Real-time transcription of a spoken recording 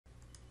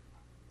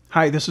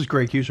Hi, this is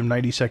Greg Hughes from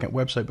 90 Second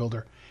Website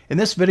Builder. In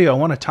this video, I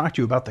want to talk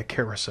to you about the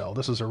Carousel.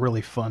 This is a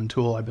really fun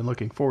tool. I've been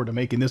looking forward to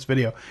making this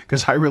video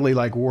because I really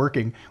like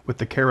working with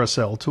the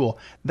Carousel tool.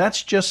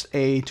 That's just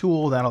a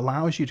tool that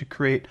allows you to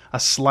create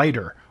a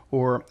slider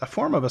or a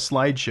form of a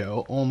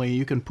slideshow, only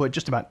you can put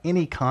just about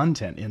any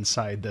content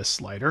inside this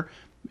slider.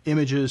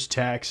 Images,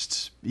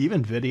 text,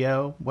 even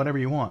video, whatever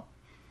you want.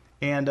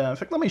 And in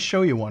fact, let me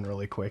show you one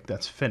really quick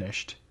that's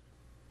finished.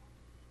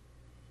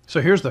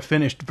 So here's the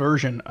finished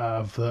version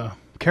of the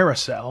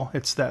Carousel.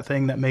 It's that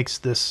thing that makes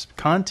this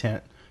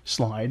content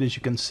slide. As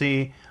you can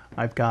see,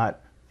 I've got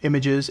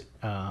images,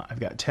 I've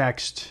got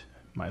text,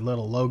 my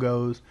little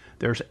logos.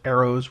 There's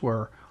arrows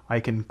where I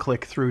can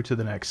click through to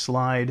the next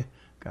slide.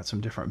 Got some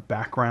different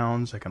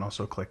backgrounds. I can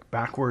also click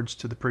backwards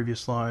to the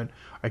previous slide.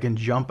 I can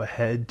jump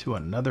ahead to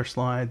another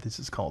slide. This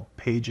is called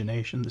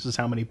pagination. This is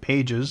how many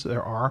pages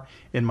there are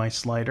in my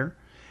slider.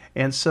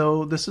 And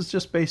so this is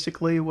just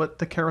basically what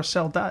the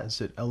Carousel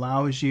does. It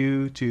allows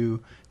you to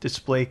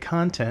display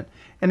content.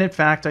 And in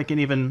fact, I can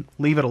even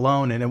leave it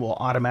alone and it will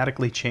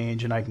automatically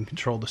change, and I can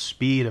control the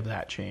speed of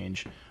that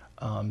change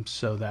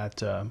so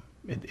that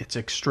it's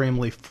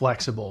extremely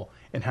flexible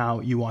in how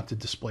you want to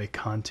display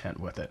content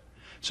with it.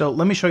 So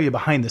let me show you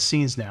behind the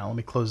scenes now. Let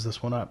me close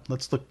this one up.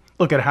 Let's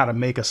look at how to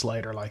make a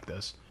slider like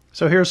this.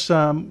 So here's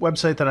some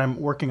website that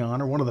I'm working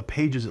on, or one of the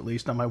pages at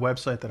least on my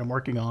website that I'm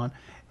working on.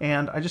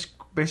 And I just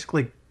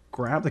basically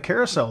grab the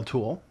Carousel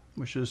tool,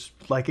 which is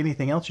like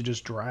anything else, you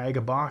just drag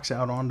a box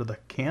out onto the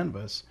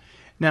canvas.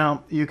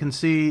 Now you can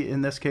see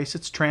in this case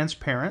it's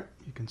transparent.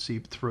 You can see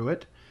through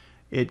it.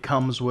 It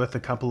comes with a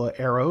couple of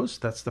arrows.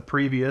 That's the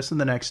previous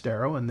and the next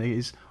arrow, and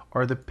these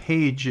are the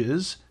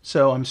pages.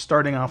 So I'm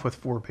starting off with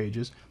 4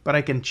 pages, but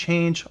I can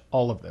change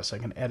all of this. I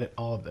can edit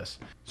all of this.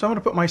 So I'm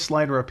going to put my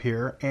slider up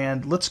here,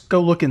 and let's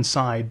go look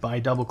inside by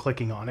double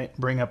clicking on it,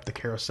 bring up the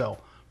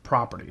Carousel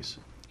properties.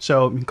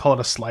 So you can call it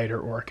a slider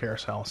or a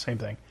carousel, same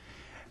thing.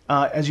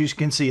 As you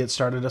can see, it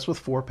started us with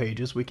 4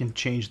 pages. We can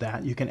change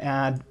that. You can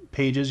add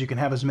pages. You can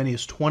have as many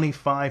as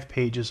 25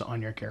 pages on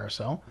your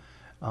carousel,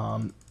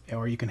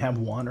 or you can have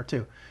 1 or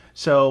 2.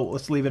 So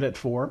let's leave it at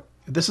 4.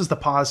 This is the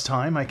pause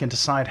time. I can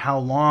decide how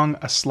long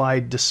a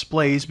slide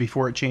displays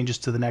before it changes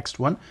to the next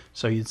one.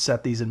 So you'd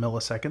set these in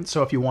milliseconds.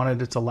 So if you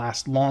wanted it to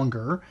last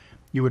longer,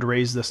 you would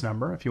raise this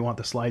number. If you want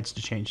the slides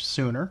to change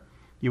sooner,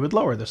 you would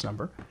lower this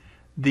number.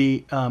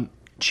 The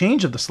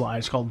change of the slide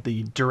is called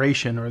the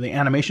duration, or the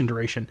animation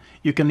duration.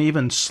 You can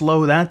even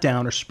slow that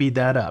down or speed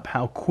that up.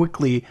 How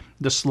quickly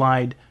the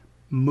slide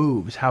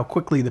moves, how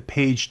quickly the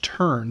page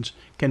turns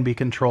can be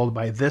controlled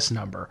by this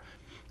number.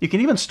 You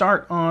can even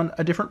start on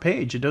a different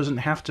page. It doesn't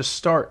have to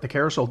start, the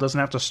carousel doesn't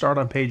have to start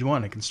on page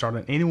 1. It can start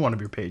on any one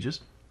of your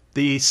pages.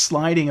 The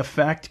sliding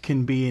effect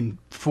can be in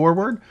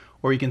forward,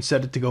 or you can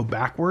set it to go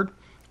backward,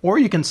 or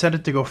you can set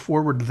it to go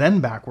forward then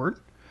backward.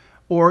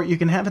 Or you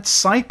can have it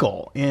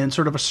cycle in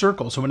sort of a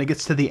circle. So when it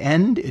gets to the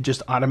end, it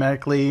just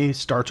automatically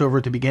starts over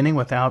at the beginning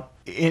without,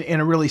 in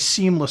a really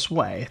seamless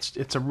way.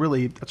 That's a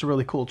really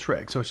cool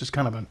trick. So it's just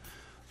kind of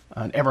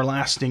an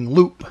everlasting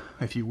loop,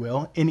 if you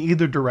will, in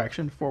either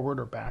direction, forward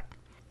or back.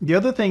 The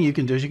other thing you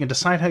can do is you can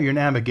decide how your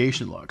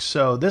navigation looks.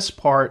 So this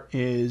part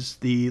is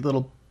the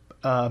little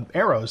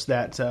arrows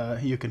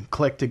that you can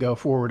click to go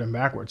forward and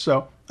backward.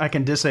 So I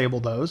can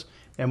disable those,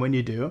 and when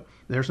you do,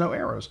 there's no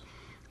arrows.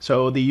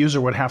 So the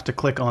user would have to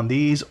click on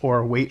these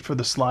or wait for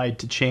the slide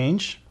to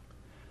change.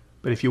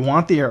 But if you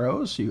want the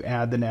arrows, you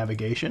add the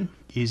navigation.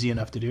 Easy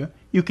enough to do.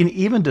 You can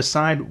even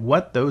decide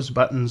what those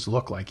buttons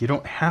look like. You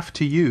don't have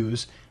to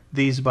use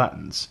these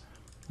buttons.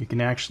 You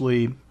can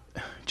actually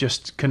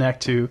just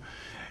connect to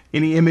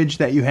any image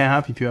that you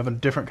have. If you have a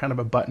different kind of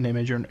a button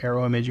image or an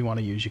arrow image you want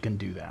to use, you can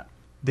do that.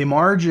 The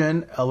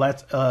margin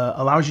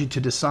allows you to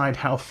decide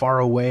how far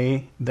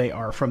away they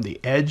are from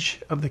the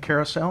edge of the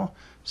carousel.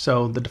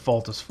 So the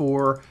default is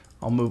 4.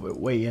 I'll move it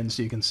way in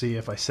so you can see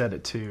if I set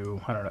it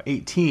to,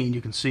 18, you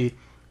can see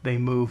they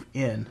move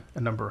in a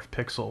number of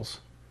pixels.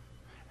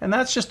 And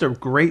that's just a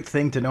great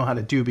thing to know how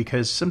to do,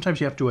 because sometimes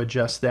you have to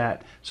adjust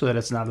that so that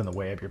it's not in the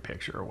way of your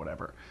picture or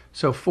whatever.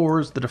 So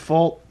 4 is the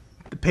default.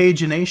 The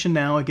pagination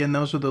now, again,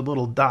 those are the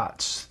little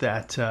dots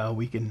that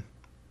we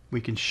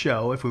can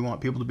show if we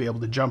want people to be able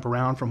to jump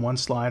around from one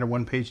slide or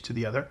one page to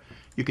the other.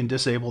 You can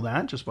disable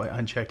that just by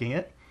unchecking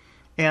it.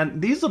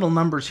 And these little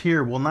numbers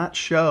here will not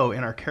show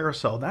in our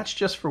carousel. That's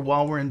just for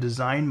while we're in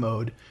design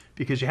mode,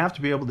 because you have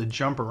to be able to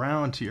jump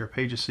around to your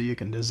pages so you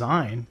can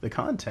design the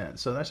content.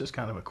 So that's just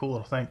kind of a cool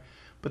little thing.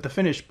 But the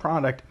finished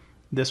product,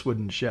 this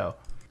wouldn't show.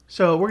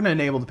 So we're going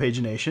to enable the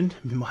pagination.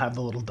 We'll have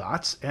the little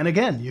dots. And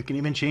again, you can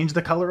even change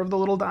the color of the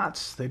little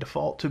dots. They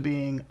default to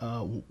being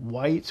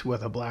white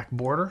with a black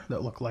border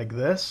that look like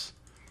this.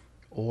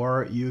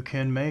 Or you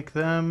can make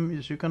them,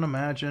 as you can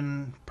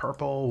imagine,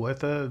 purple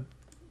with a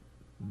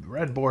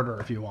red border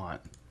if you want,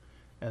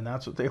 and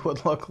that's what they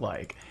would look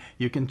like.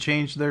 You can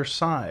change their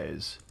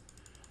size.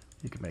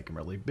 You can make them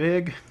really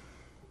big,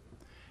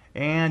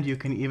 and you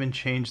can even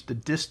change the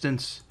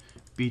distance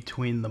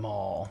between them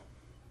all.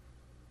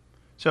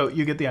 So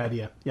you get the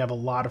idea. You have a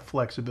lot of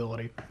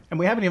flexibility, and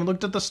we haven't even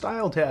looked at the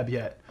style tab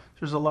yet.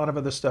 There's a lot of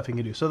other stuff you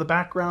can do. So the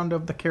background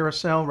of the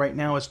carousel right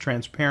now is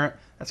transparent.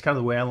 That's kind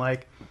of the way I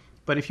like.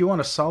 But if you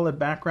want a solid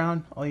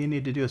background, all you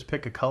need to do is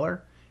pick a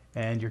color,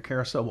 and your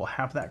carousel will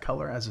have that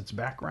color as its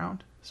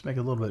background. Let's make it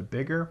a little bit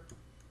bigger.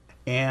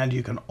 And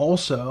you can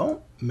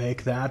also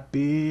make that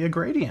be a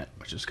gradient,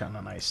 which is kind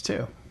of nice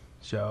too.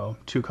 So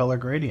 2-color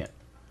gradient.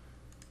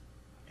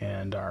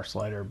 And our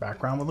slider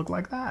background would look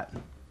like that.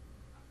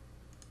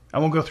 I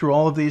won't go through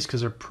all of these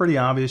because they're pretty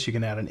obvious. You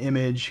can add an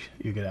image,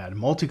 you can add a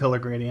multicolor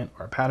gradient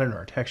or a pattern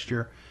or a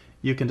texture.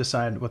 You can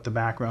decide what the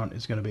background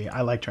is going to be. I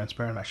like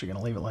transparent. I'm actually going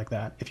to leave it like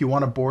that. If you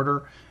want a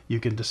border,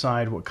 you can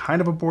decide what kind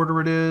of a border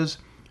it is.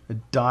 A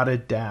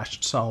dotted,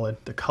 dashed, solid,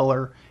 the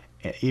color,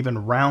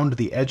 even round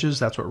the edges.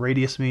 That's what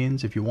radius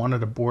means. If you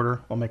wanted a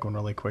border, I'll make one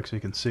really quick so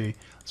you can see.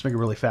 Let's make a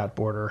really fat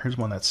border. Here's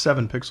one that's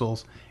 7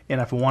 pixels. And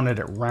if I wanted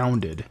it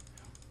rounded,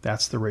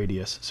 that's the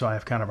radius. So I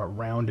have kind of a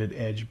rounded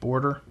edge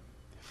border.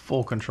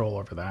 Full control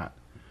over that.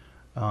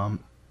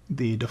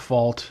 The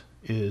default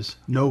is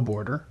no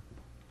border.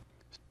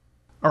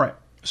 All right,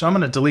 so I'm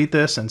going to delete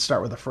this and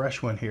start with a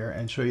fresh one here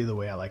and show you the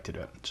way I like to do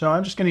it. So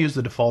I'm just going to use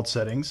the default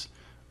settings.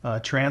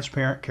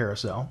 Transparent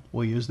carousel.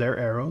 We'll use their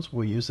arrows.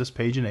 We'll use this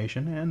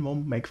pagination, and we'll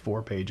make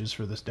 4 pages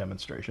for this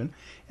demonstration.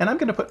 And I'm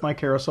going to put my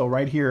carousel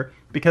right here.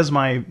 Because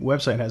my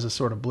website has a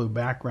sort of blue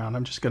background,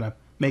 I'm just going to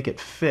make it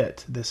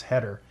fit this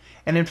header.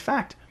 And in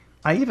fact,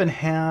 I even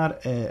had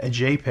a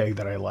JPEG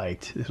that I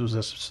liked. This was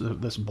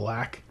this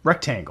black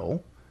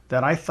rectangle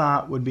that I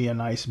thought would be a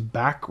nice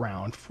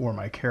background for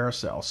my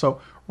carousel. So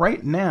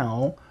right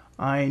now,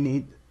 I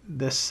need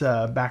this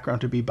background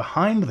to be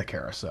behind the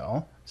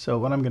carousel. So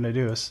what I'm going to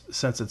do is,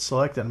 since it's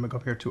selected, I'm going to go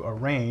up here to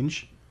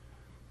Arrange,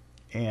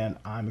 and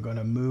I'm going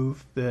to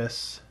move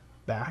this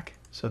back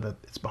so that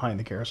it's behind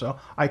the carousel.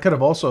 I could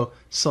have also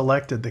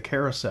selected the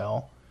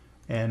carousel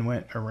and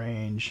went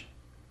Arrange,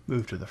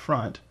 move to the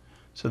front,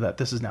 so that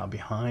this is now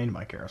behind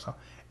my carousel.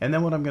 And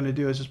then what I'm going to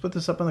do is just put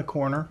this up in the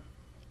corner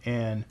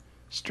and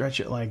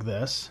stretch it like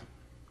this.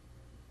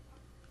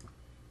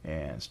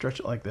 And stretch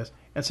it like this.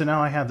 And so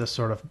now I have this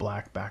sort of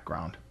black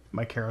background.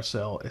 My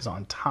carousel is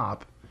on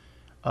top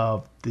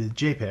of the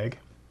JPEG,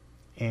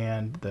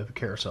 and the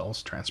carousel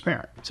is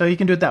transparent. So you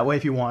can do it that way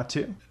if you want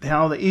to.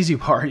 Now the easy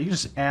part, you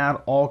just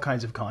add all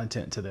kinds of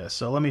content to this.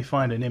 So let me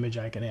find an image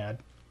I can add.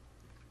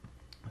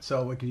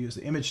 So we can use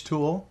the image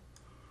tool.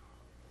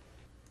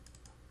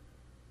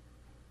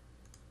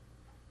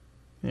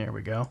 There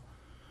we go.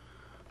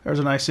 There's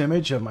a nice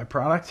image of my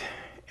product.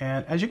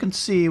 And as you can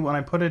see, when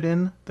I put it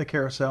in the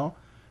carousel,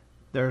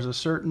 there's a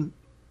certain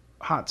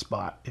hot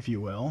spot, if you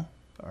will,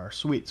 or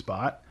sweet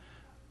spot,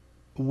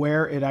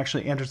 where it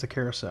actually enters the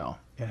carousel.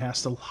 It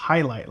has to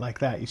highlight like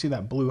that. You see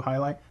that blue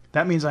highlight?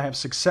 That means I have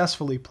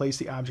successfully placed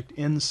the object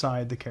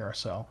inside the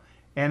carousel.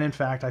 And in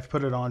fact, I've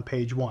put it on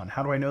page 1.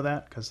 How do I know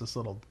that? Because this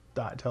little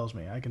dot tells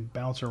me. I can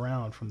bounce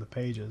around from the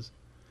pages.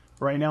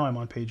 Right now I'm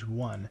on page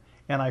 1,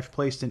 and I've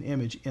placed an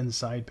image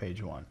inside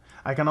page 1.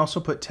 I can also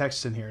put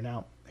text in here.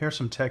 Now, here's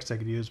some text I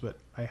could use, but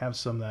I have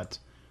some that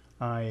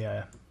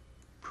I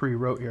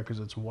pre-wrote here because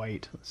it's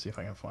white. Let's see if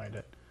I can find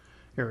it.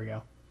 Here we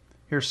go.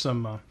 Here's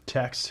some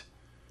text.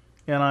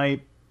 And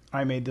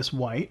I made this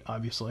white,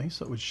 obviously,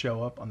 so it would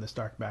show up on this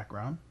dark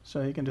background.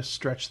 So you can just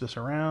stretch this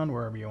around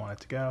wherever you want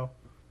it to go.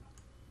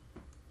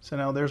 So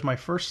now there's my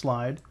first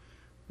slide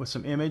with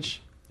some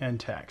image and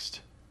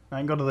text. I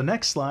can go to the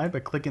next slide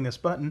by clicking this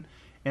button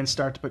and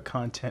start to put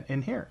content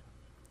in here.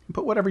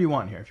 Put whatever you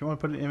want here. If you want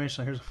to put an image,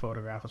 so here's a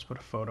photograph. Let's put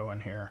a photo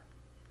in here.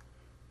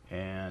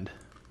 And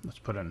let's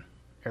put an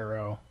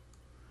arrow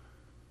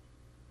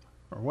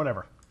or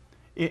whatever.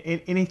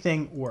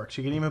 Anything works.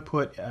 You can even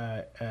put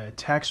a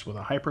text with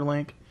a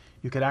hyperlink.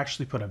 You could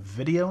actually put a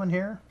video in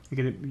here. You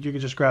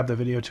could just grab the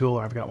video tool,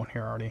 or I've got one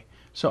here already.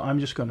 So I'm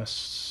just going to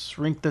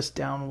shrink this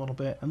down a little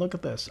bit. And look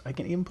at this. I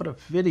can even put a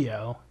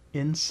video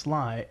in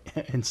slide.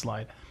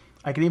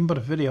 I can even put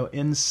a video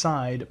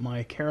inside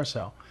my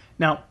carousel.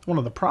 Now, one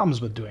of the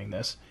problems with doing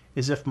this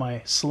is if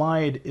my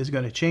slide is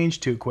going to change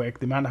too quick,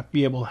 they might not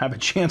be able to have a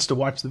chance to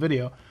watch the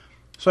video.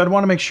 So I'd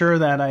want to make sure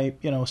that I,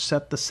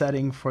 set the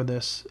setting for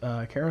this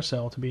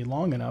carousel to be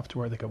long enough to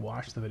where they could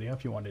watch the video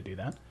if you want to do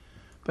that.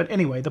 But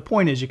anyway, the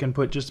point is you can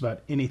put just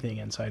about anything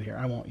inside here.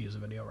 I won't use a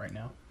video right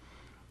now.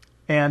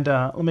 And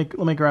let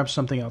me grab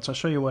something else. I'll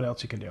show you what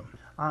else you can do.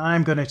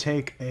 I'm going to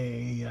take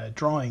a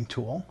drawing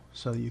tool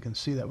so that you can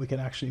see that we can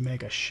actually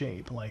make a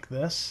shape like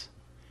this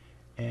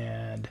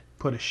and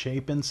put a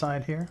shape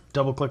inside here.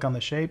 Double click on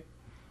the shape,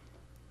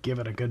 give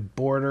it a good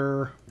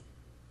border.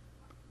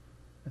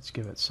 Let's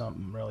give it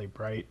something really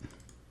bright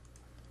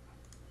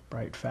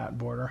fat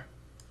border.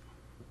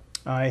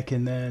 I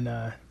can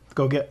then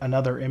go get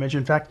another image.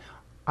 In fact,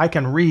 I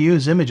can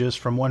reuse images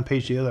from one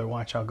page to the other.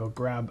 Watch, I'll go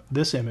grab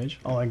this image.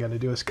 All I got to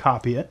do is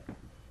copy it.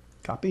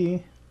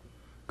 Copy.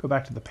 Go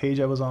back to the page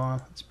I was on.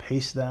 Let's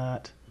paste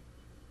that.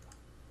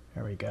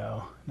 There we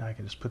go. Now I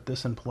can just put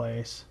this in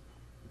place.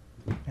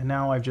 And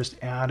now I've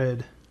just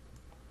added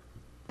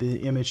the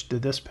image to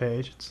this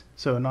page.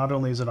 So not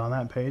only is it on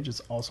that page,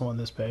 it's also on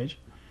this page.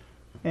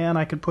 And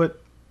I could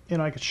put,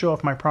 I could show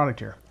off my product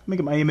here. Let me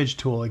get my image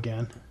tool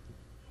again.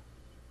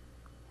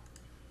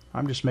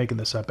 I'm just making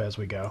this up as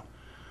we go.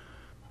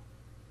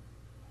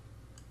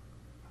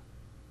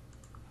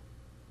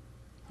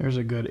 There's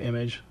a good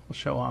image. We'll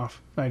show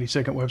off.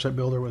 90-second website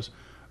builder was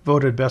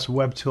voted best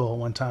web tool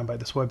one time by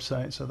this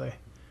website, so they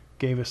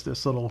gave us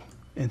this little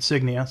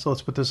insignia. So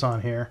let's put this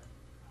on here.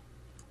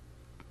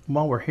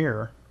 While we're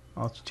here,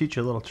 I'll teach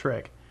you a little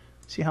trick.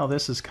 See how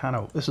this is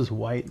this is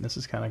white and this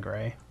is kind of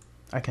gray?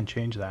 I can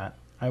change that.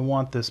 I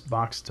want this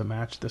box to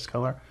match this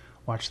color.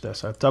 Watch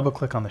this. I double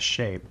click on the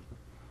shape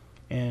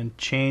and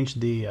change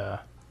the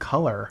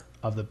color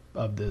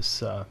of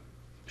this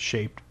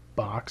shaped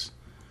box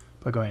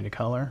by going to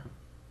color.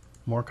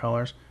 More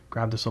colors.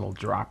 Grab this little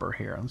dropper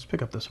here. Let's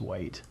pick up this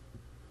white.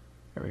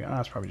 There we go. Oh,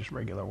 that's probably just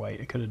regular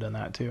white. It could have done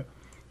that too.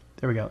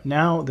 There we go.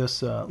 Now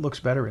this looks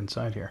better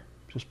inside here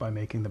just by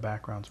making the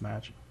backgrounds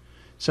match.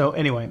 So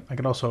anyway, I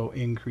could also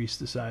increase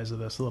the size of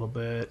this a little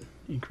bit,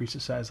 increase the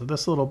size of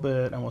this a little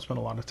bit. I won't spend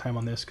a lot of time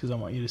on this because I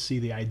want you to see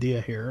the idea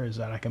here is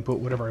that I can put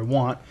whatever I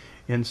want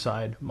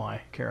inside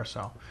my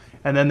carousel.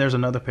 And then there's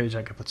another page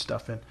I can put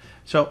stuff in.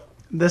 So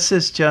this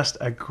is just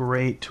a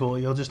great tool.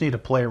 You'll just need to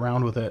play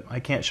around with it. I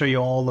can't show you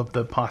all of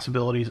the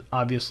possibilities,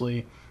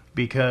 obviously,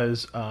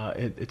 because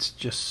it's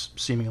just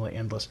seemingly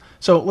endless.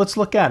 So let's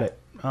look at it.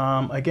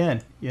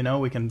 Again, you know,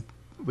 we can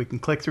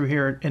click through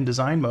here in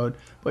design mode,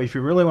 but if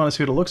you really want to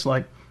see what it looks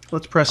like,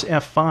 let's press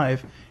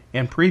F5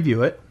 and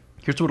preview it.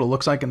 Here's what it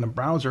looks like in the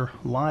browser,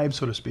 live,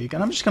 so to speak.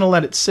 And I'm just going to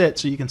let it sit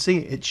so you can see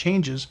it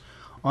changes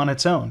on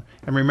its own.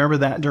 And remember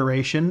that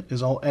duration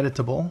is all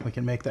editable. We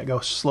can make that go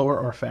slower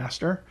or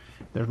faster.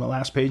 There's my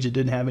last page. It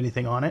didn't have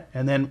anything on it.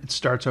 And then it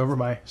starts over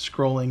by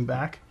scrolling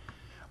back.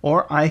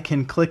 Or I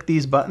can click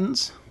these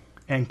buttons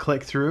and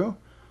click through.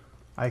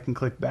 I can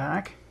click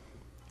back.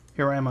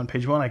 Here I am on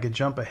page 1. I could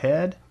jump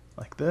ahead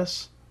like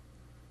this,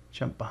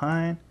 jump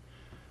behind,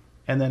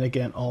 and then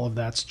again, all of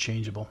that's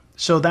changeable.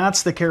 So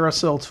that's the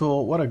Carousel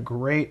tool. What a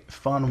great,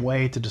 fun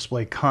way to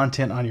display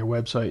content on your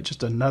website.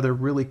 Just another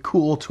really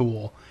cool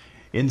tool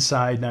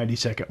inside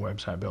 90-second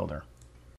website builder.